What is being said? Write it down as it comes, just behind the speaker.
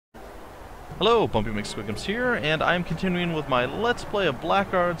Hello, Bumpy McSquickums here, and I'm continuing with my Let's Play of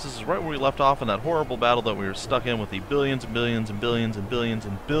Blackguards. This is right where we left off in that horrible battle that we were stuck in with the billions and billions and billions and billions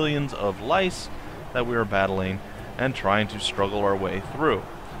and billions of lice that we were battling and trying to struggle our way through.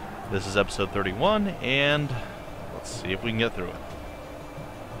 This is episode 31, and let's see if we can get through it.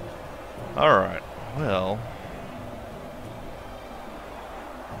 Alright, well...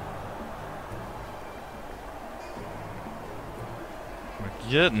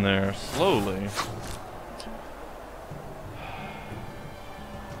 getting there, slowly.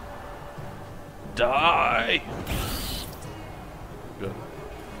 Die! Good.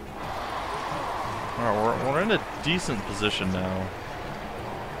 Alright, we're in a decent position now.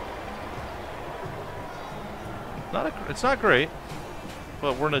 It's not great,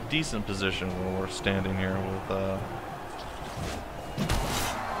 but we're in a decent position where we're standing here with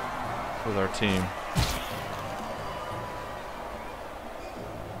our team.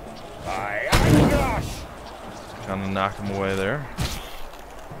 Kind of knocked him away there.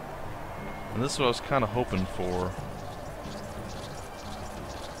 And this is what I was kind of hoping for.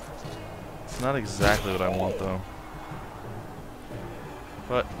 It's not exactly what I want, though.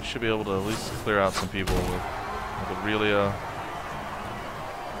 But we should be able to at least clear out some people with Aurelia.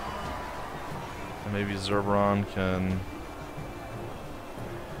 And maybe Zerberon can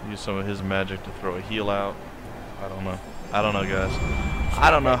use some of his magic to throw a heal out. I don't know. I don't know, guys. I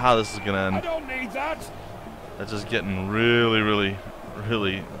don't know how this is gonna end. I don't need that. It's just getting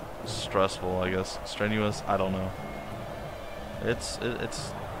really stressful, I guess. Strenuous, I don't know. It's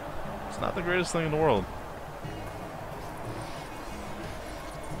not the greatest thing in the world.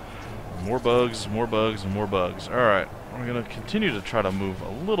 More bugs, more bugs, and more bugs. Alright, we're gonna continue to try to move a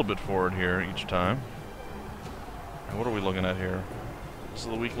little bit forward here each time. And what are we looking at here? This is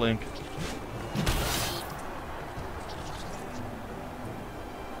the weak link.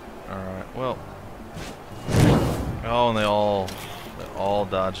 Alright, well. Oh, and they all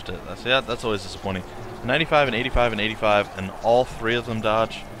dodged it. That's always disappointing. 95 and 85 and 85, and all three of them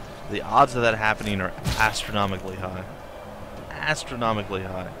dodge. The odds of that happening are astronomically high. Astronomically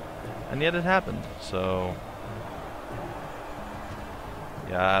high. And yet it happened, so...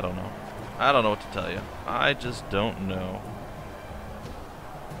 yeah, I don't know. I don't know what to tell you. I just don't know.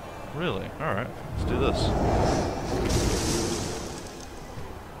 Really? Alright, let's do this.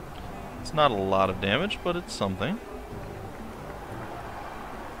 It's not a lot of damage, but it's something.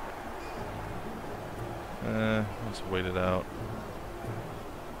 Let's wait it out.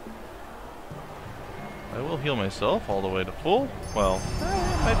 I will heal myself all the way to full. Well,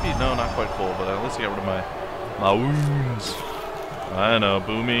 it might be, no, not quite full, but at least I got rid of my wounds. I know,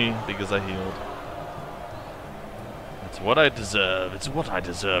 boo me, because I healed. It's what I deserve. It's what I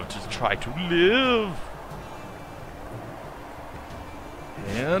deserve to try to live.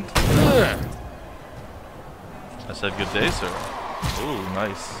 And I said good day, sir. Ooh,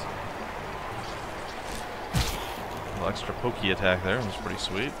 nice. A little extra pokey attack there was pretty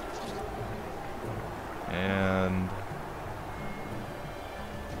sweet. And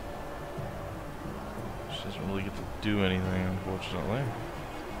she doesn't really get to do anything, unfortunately.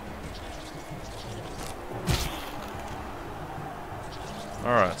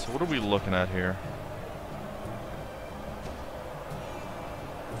 Alright, so what are we looking at here?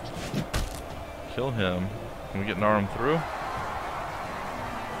 Kill him. Can we get an arm through?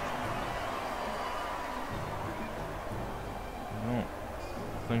 I don't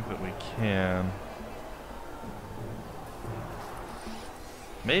think that we can.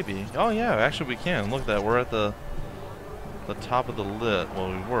 Maybe. Oh yeah, actually we can. Look at that. We're at the top of the lit. Well,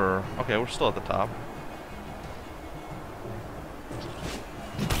 we were. Okay, we're still at the top.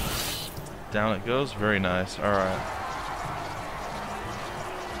 Down it goes. Very nice. Alright.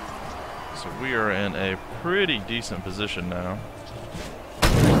 So we are in a pretty decent position now.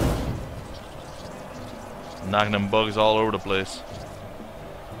 Knocking them bugs all over the place.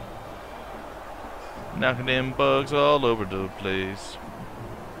 Knocking them bugs all over the place.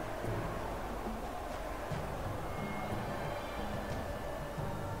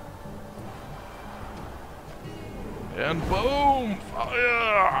 And boom!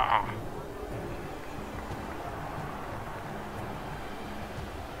 Fire!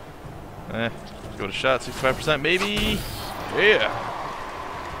 Go to shot, 65% maybe. Yeah.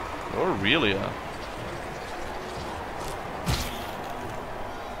 Aurelia.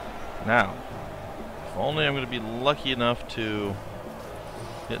 Now, if only I'm going to be lucky enough to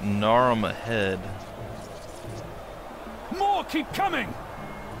get Narum ahead. More keep coming.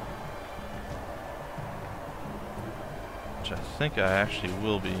 Which I think I actually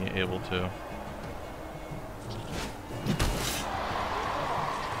will be able to.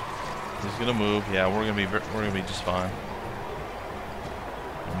 He's gonna move. Yeah, we're gonna be just fine.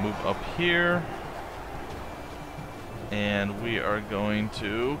 We'll move up here, and we are going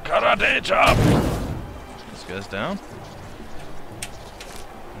to karate chop. This guy's down.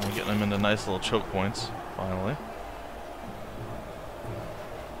 And we're getting him into nice little choke points. Finally.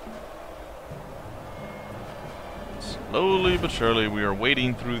 Slowly but surely, we are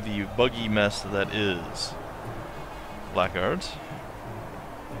wading through the buggy mess that is Blackguards.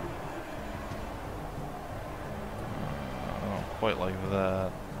 I don't quite like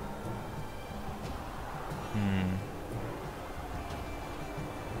that.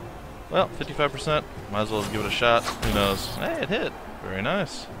 Well, 55%. Might as well give it a shot. Who knows? Hey, it hit. Very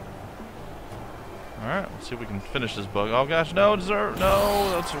nice. Alright, let's see if we can finish this bug. Oh gosh, no, no,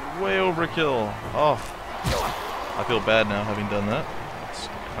 that's way overkill. Oh, I feel bad now having done that. It's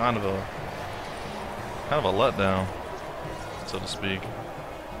kind of a letdown, so to speak.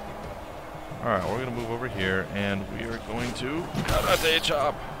 Alright, we're gonna move over here and we are going to karate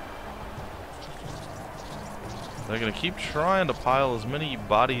chop. They're gonna keep trying to pile as many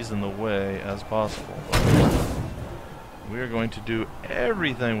bodies in the way as possible. We are going to do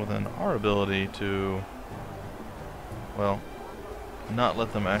everything within our ability to, well, not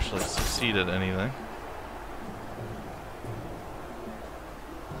let them actually succeed at anything.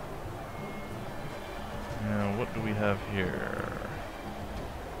 Now, what do we have here?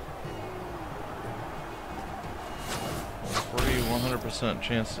 100%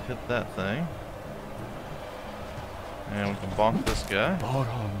 chance to hit that thing. And we can bonk this guy.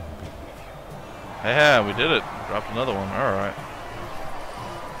 Yeah, we did it. Dropped another one. Alright.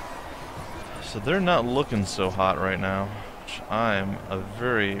 So they're not looking so hot right now, which I'm a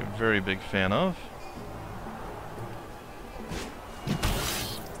very, very big fan of.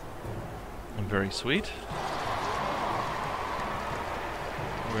 And very sweet.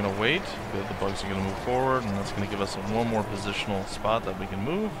 We're going to wait. Good, the bugs are going to move forward, and that's going to give us one more positional spot that we can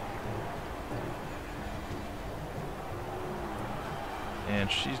move. And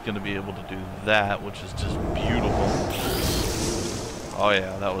she's going to be able to do that, which is just beautiful. Oh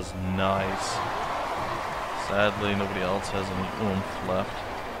yeah, that was nice. Sadly, nobody else has any oomph left.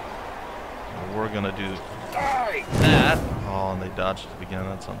 So we're going to do that. Oh, and they dodged it again.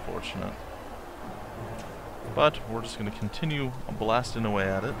 That's unfortunate. But we're just going to continue blasting away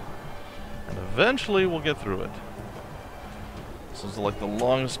at it. And eventually we'll get through it. This is like the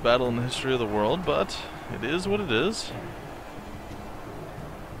longest battle in the history of the world, but it is what it is.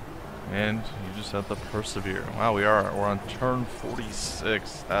 And you just have to persevere. Wow, we're on turn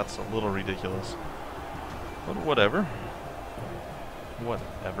 46. That's a little ridiculous. But whatever.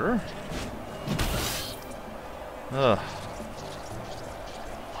 Whatever. Ugh.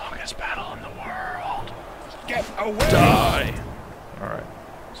 Longest battle in the world. Get away! Die! Alright.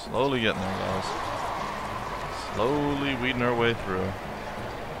 Slowly getting there, guys. Slowly weeding our way through.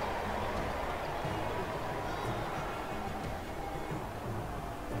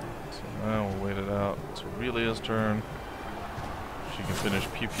 Now we'll wait it out. It's Aurelia's turn. She can finish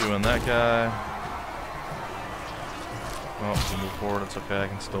pew-pewing that guy. Well, if we move forward, it's okay. I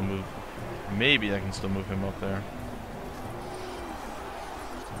can still move. Maybe I can still move him up there.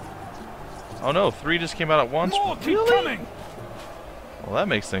 Oh no, 3 just came out at once? More keep really? coming! Well, that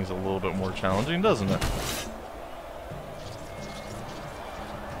makes things a little bit more challenging, doesn't it?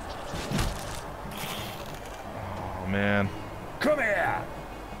 Oh man. Come here!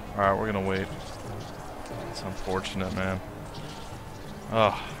 Alright, we're gonna wait. It's unfortunate, man.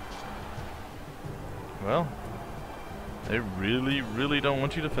 Oh. Well, they really, really don't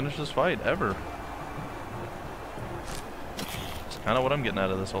want you to finish this fight, ever. That's kind of what I'm getting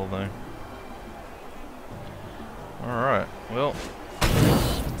out of this whole thing. Alright, well.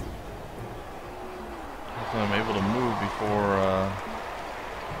 Hopefully I'm able to move before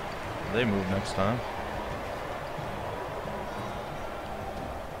they move next time.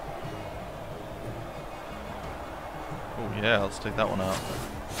 Oh yeah, let's take that one out.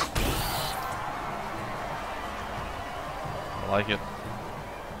 I like it.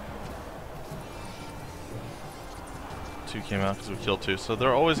 2 came out because we killed 2, so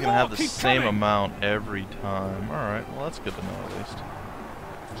they're always going to have the same amount every time. Alright, well that's good to know at least.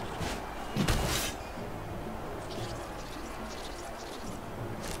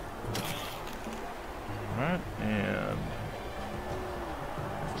 Alright, and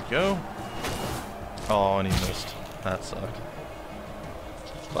here we go. Oh, and he missed. That sucked.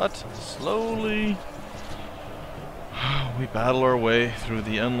 But slowly we battle our way through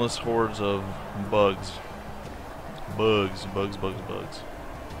the endless hordes of bugs. Bugs. I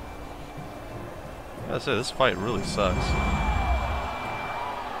gotta say, this fight really sucks.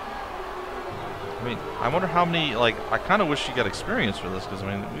 I mean, I wonder how many, like, I kind of wish you got experience for this, because,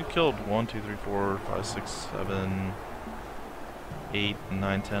 I mean, we killed 1, 2, 3, 4, 5, 6, 7, 8,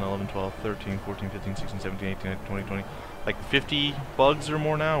 9, 10, 11, 12, 13, 14, 15, 16, 17, 18, 19, 20, 20. Like 50 bugs or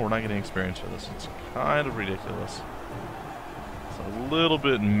more now, we're not getting experience for this. It's kind of ridiculous. It's a little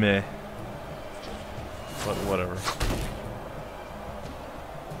bit meh. But whatever.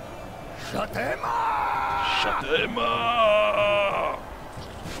 Shut them up! Shut them up!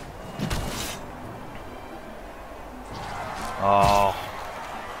 Oh.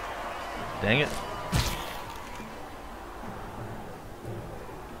 Dang it.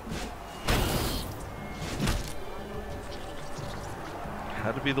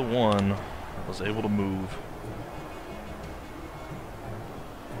 Had to be the one that was able to move.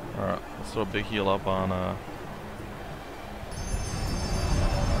 Alright, let's throw a big heal up on him.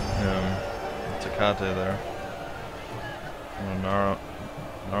 Takate there.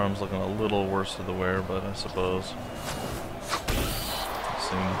 Naram's looking a little worse to the wear, but I suppose it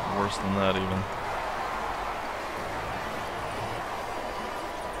seemed worse than that even.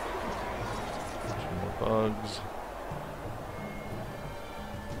 Some more bugs.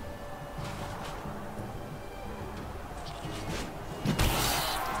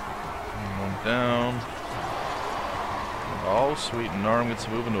 Down. Oh, sweet. Narm gets to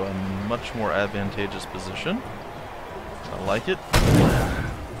move into a much more advantageous position. I like it.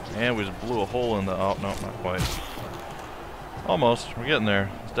 And we just blew a hole in the... Oh, no, not quite. Almost. We're getting there.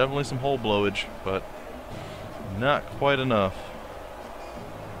 There's definitely some hole blowage, but not quite enough.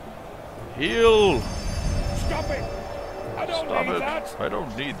 Heal! Stop it! I don't need that! I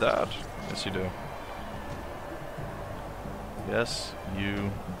don't need that. Yes, you do. Yes,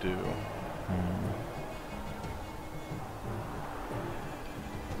 you do.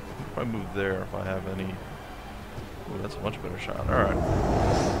 If I move there, if I have any... Ooh, that's a much better shot. Alright.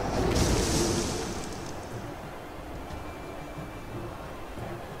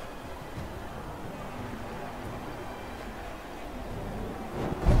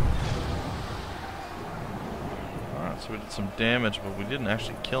 Alright, so we did some damage, but we didn't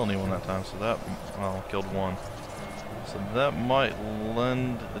actually kill anyone that time, so that... Well, killed one. So that might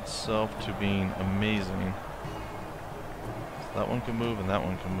lend itself to being amazing. So that one can move and that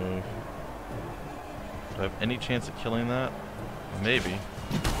one can move. Do I have any chance of killing that? Maybe.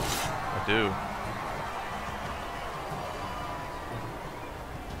 I do.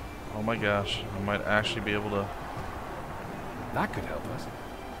 Oh my gosh, I might actually be able to That could help us.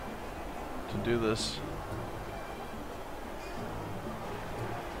 do this.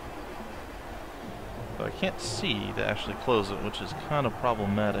 But I can't see to actually close it, which is kind of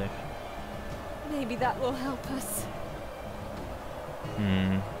problematic. Maybe that will help us.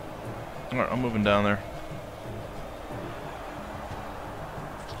 Alright, I'm moving down there.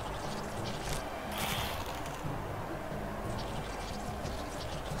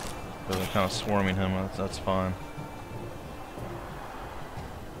 But they're kind of swarming him, that's fine.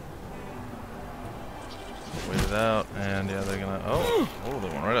 Wait it out, and yeah, they're gonna... Oh, they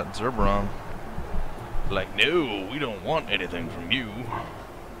went right at Zerberon. Like, no, we don't want anything from you.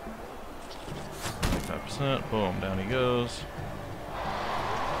 25%, boom, down he goes.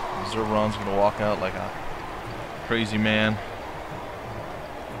 Zerberon's gonna walk out like a crazy man.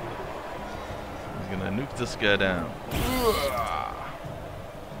 He's gonna nuke this guy down. And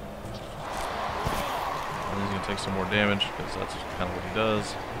he's gonna take some more damage, because that's kind of what he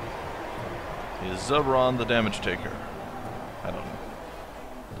does. He is Zerberon the damage taker. I don't know.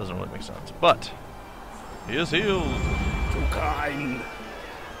 Doesn't really make sense. But he is healed. Too kind.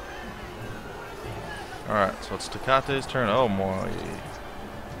 Alright, so it's Takate's turn. Oh my.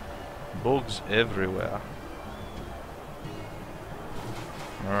 Bugs everywhere.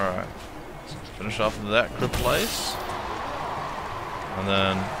 Alright. Let's finish off with that crypt lice. And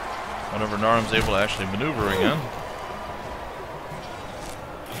then whenever Naram's able to actually maneuver again.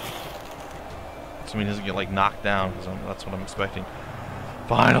 So I mean he doesn't get like knocked down, because that's what I'm expecting.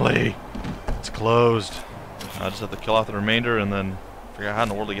 Finally! It's closed. I just have to kill off the remainder and then figure out how in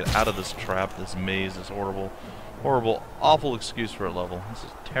the world to get out of this trap, this maze, this horrible, awful excuse for a level. This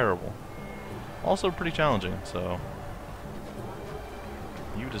is terrible. Also pretty challenging, so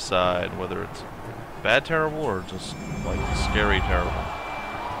you decide whether it's bad terrible or just like scary terrible.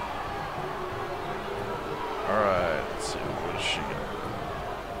 Alright, let's see, what does she got?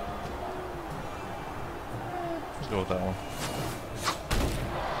 Let's go with that one.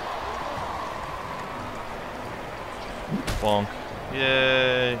 Bonk.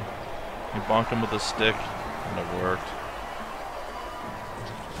 Yay! You bonked him with a stick, and it worked.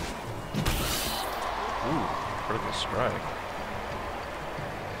 Ooh, critical strike.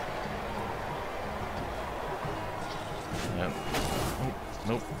 And oh,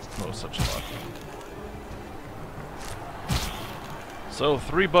 nope, no such luck. So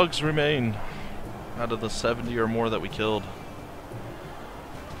 3 bugs remain out of the 70 or more that we killed.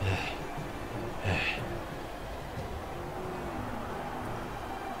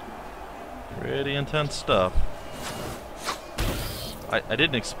 Pretty intense stuff. I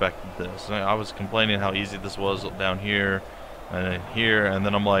didn't expect this. I was complaining how easy this was down here and here, and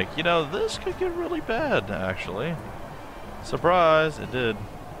then I'm like, you know, this could get really bad, actually. Surprise, it did.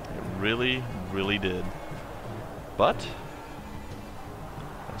 It really, really did. But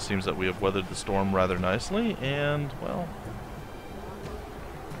it seems that we have weathered the storm rather nicely, and, well,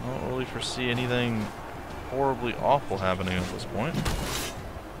 I don't really foresee anything horribly awful happening at this point.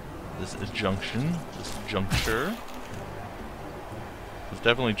 This juncture. There's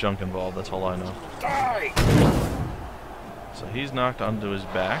definitely junk involved, that's all I know. Die! So he's knocked onto his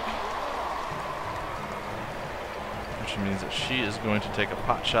back, which means that she is going to take a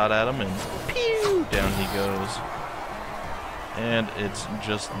pot shot at him, and pew! Down he goes. And it's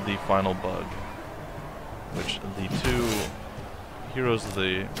just the final bug, which the 2 heroes of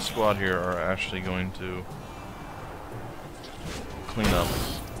the squad here are actually going to clean up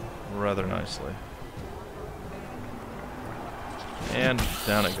rather nicely. And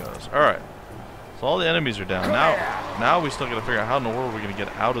down it goes. Alright. So all the enemies are down. Now we still gotta figure out how in the world we're gonna get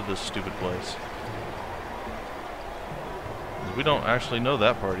out of this stupid place. We don't actually know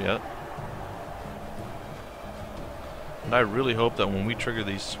that part yet. And I really hope that when we trigger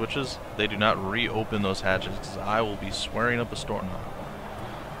these switches, they do not reopen those hatches, because I will be swearing up a storm.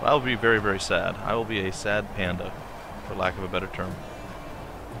 I will be very, very sad. I will be a sad panda, for lack of a better term.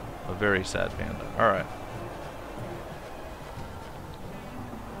 A very sad panda. Alright.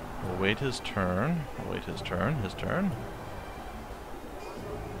 We'll wait his turn. Wait his turn. His turn.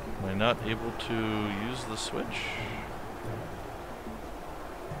 Am I not able to use the switch?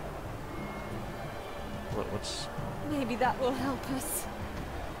 What's... Maybe that will help us.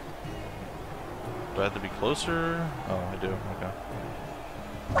 Do I have to be closer? Oh, I do. Okay.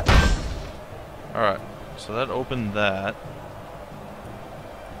 Alright. So that opened that.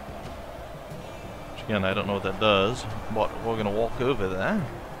 Which again, I don't know what that does. But we're going to walk over there.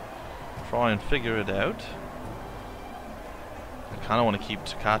 Try and figure it out. I kind of want to keep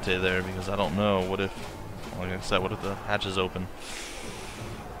Takate there because I don't know. What if, like I said, what if the hatch is open?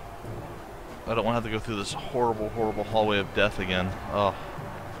 I don't want to have to go through this horrible, horrible hallway of death again. Oh.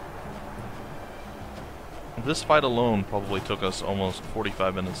 This fight alone probably took us almost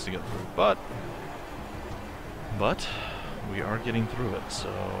 45 minutes to get through, but we are getting through it, so...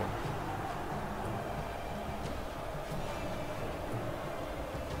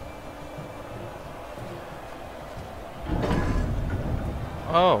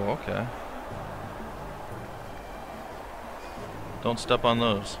 Oh, okay. Don't step on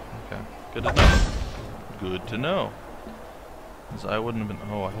those. Okay. Good to know. Good to know. Because I wouldn't have been...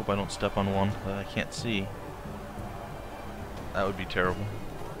 Oh, I hope I don't step on one that I can't see. That would be terrible.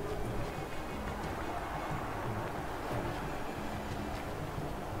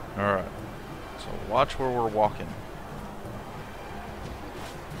 Alright. So watch where we're walking.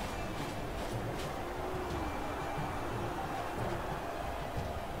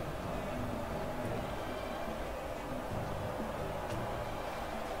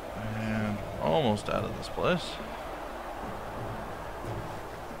 And almost out of this place.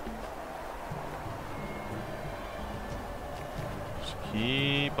 Just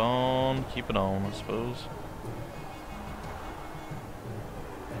keep on keeping on, I suppose.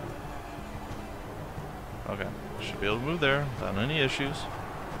 Okay, should be able to move there without any issues.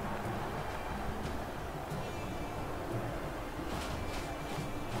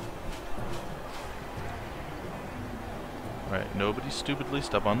 Alright, nobody stupidly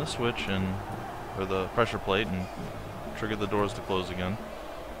step on the switch and or the pressure plate and trigger the doors to close again.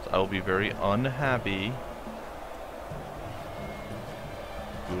 So I will be very unhappy.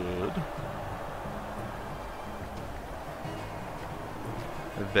 Good.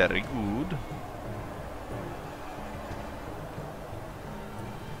 Very good.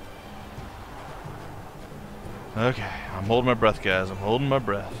 Okay, I'm holding my breath, guys. I'm holding my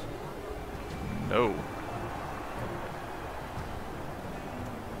breath. No.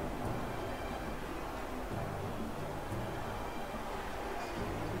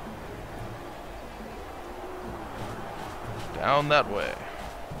 Down that way.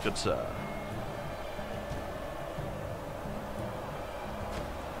 Good side.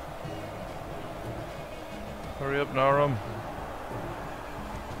 Hurry up, Narum.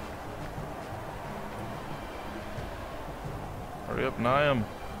 Hurry up, Niam.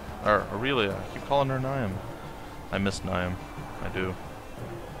 Or Aurelia. I keep calling her Niam. I miss Niam. I do.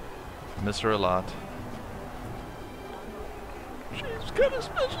 I miss her a lot. She's kind of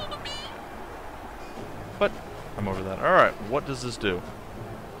special to me. But I'm over that. Alright, what does this do?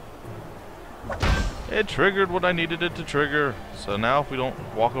 It triggered what I needed it to trigger. So now if we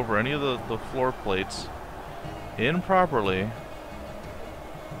don't walk over any of the floor plates improperly,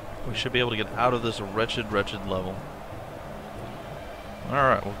 we should be able to get out of this wretched, wretched level.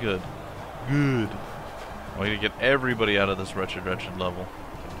 Alright, well good. Good. We need to get everybody out of this wretched, wretched level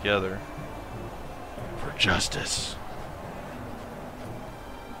together for justice.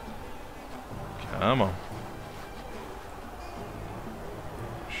 Come on.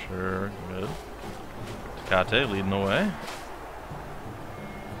 Sure, good. Takate leading the way.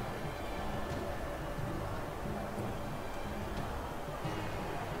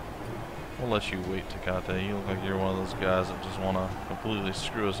 We'll let you wait, Takate. You look like you're one of those guys that just want to completely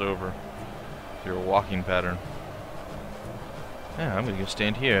screw us over with your walking pattern. Yeah, I'm going to go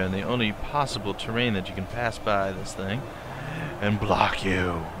stand here in the only possible terrain that you can pass by this thing and block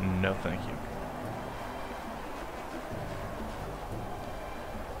you. No, thank you.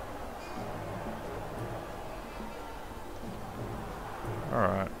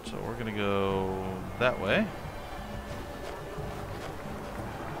 Alright, so we're going to go that way.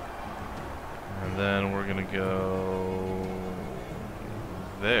 And then we're going to go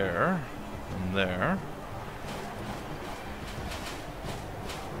there and there.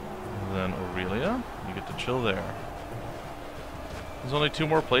 And then Aurelia, you get to chill there. There's only 2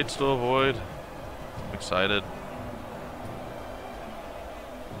 more plates to avoid. I'm excited.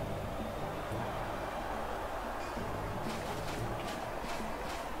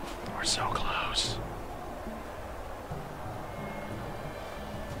 We're so close.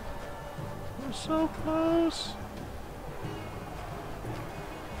 We're so close.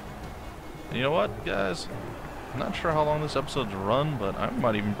 And you know what, guys? I'm not sure how long this episode's run, but I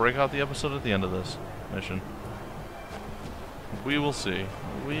might even break out the episode at the end of this mission. We will see.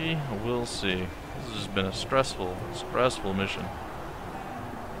 We will see. This has been a stressful, stressful mission.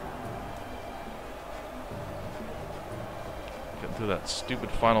 Getting through that stupid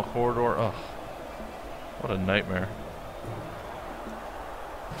final corridor. Ugh. What a nightmare.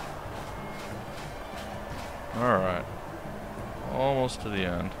 Alright. Almost to the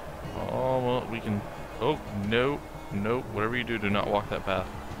end. Almost. We can... Oh, no. Nope. Whatever you do, do not walk that path.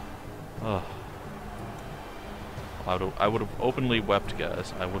 Ugh. I would have openly wept,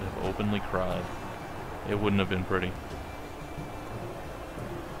 guys. I would have openly cried. It wouldn't have been pretty.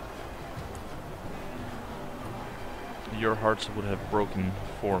 Your hearts would have broken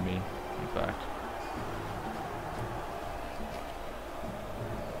for me, in fact.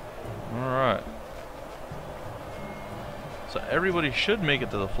 Alright. So everybody should make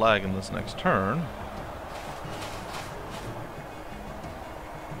it to the flag in this next turn.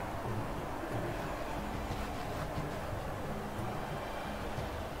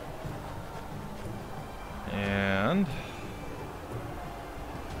 And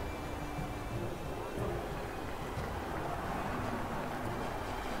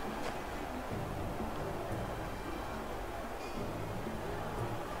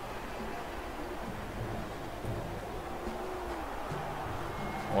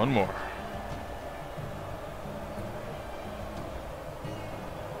one more.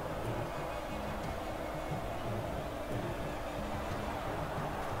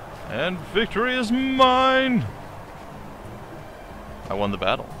 And victory is mine! I won the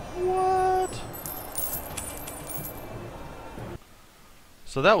battle. What?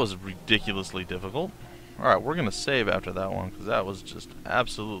 So that was ridiculously difficult. Alright, we're gonna save after that one, because that was just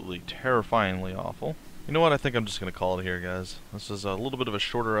absolutely terrifyingly awful. You know what, I think I'm just gonna call it here, guys. This is a little bit of a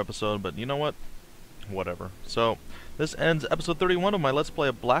shorter episode, but you know what? Whatever. So, this ends episode 31 of my Let's Play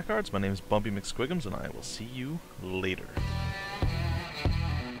of Blackguards. My name is Bumpy McSquigums, and I will see you later.